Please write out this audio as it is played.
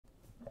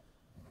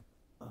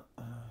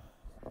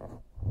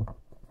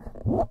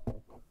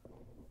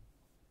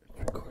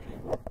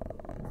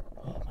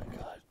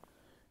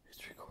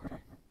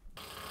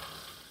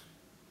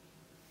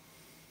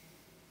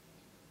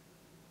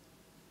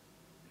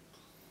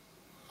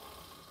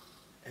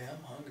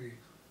hungry.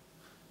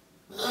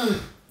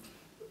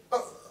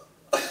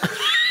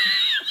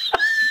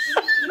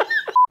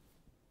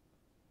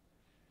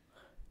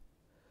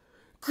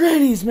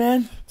 Grannies,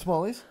 man.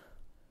 Tamales?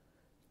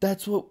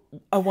 That's what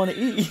I want to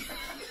eat.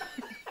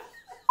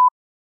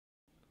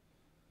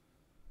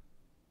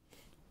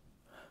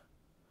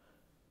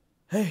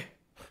 Hey,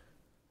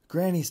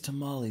 Granny's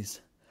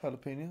tamales.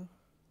 Jalapeno?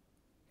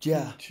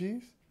 Yeah.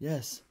 Cheese?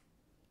 Yes.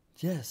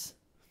 Yes.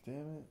 Damn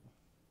it.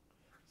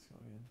 Let's go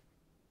again.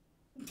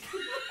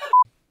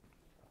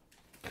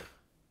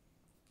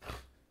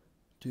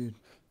 Dude.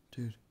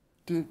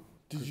 Dude,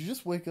 did you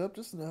just wake up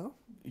just now?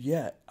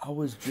 Yeah, I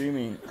was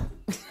dreaming.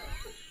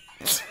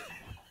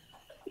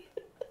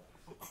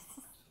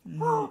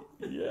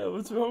 Yeah,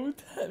 what's wrong with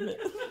that, man?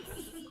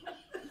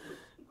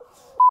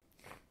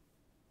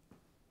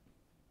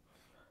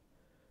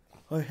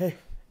 Oh, hey.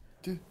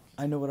 Dude.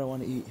 I know what I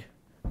want to eat.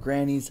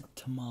 Granny's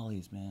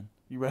tamales, man.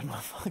 You read my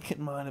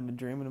fucking mind. I've been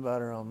dreaming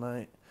about her all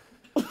night.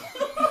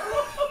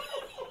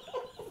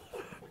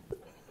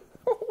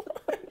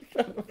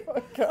 Shut the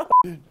fuck up.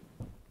 Dude.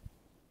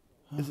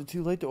 Is it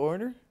too late to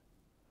order?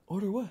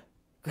 Order what?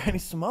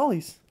 Granny's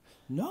tamales.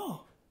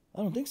 No, I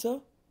don't think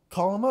so.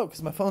 Call him up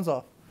because my phone's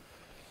off.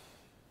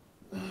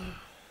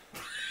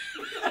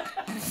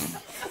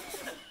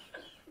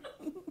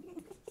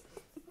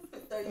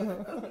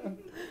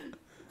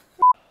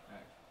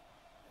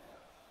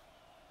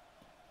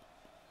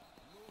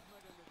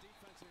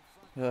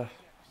 Yeah. I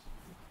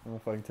don't know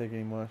if I can take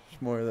any more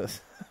of this.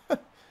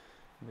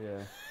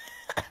 Yeah.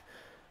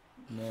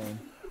 Man.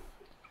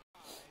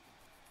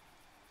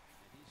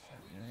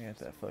 I got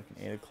that fucking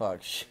 8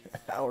 o'clock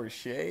hour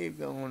shave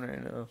going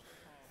right now.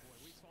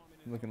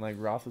 I'm looking like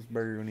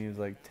Roethlisberger when he was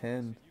like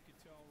 10.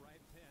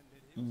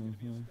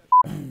 Mm-hmm.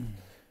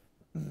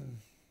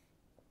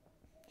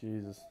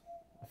 Jesus.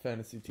 The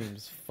fantasy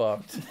team's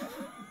fucked.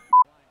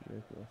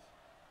 Ridiculous.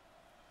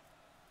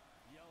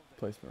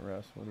 Placement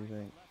rest, what do you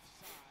think?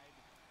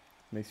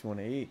 Makes you want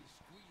to eat.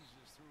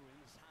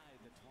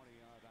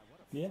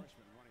 Yeah.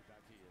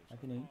 I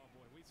can eat.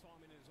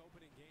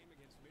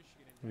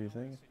 What do you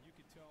think?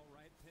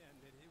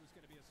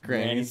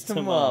 Granny's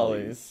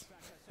tamales.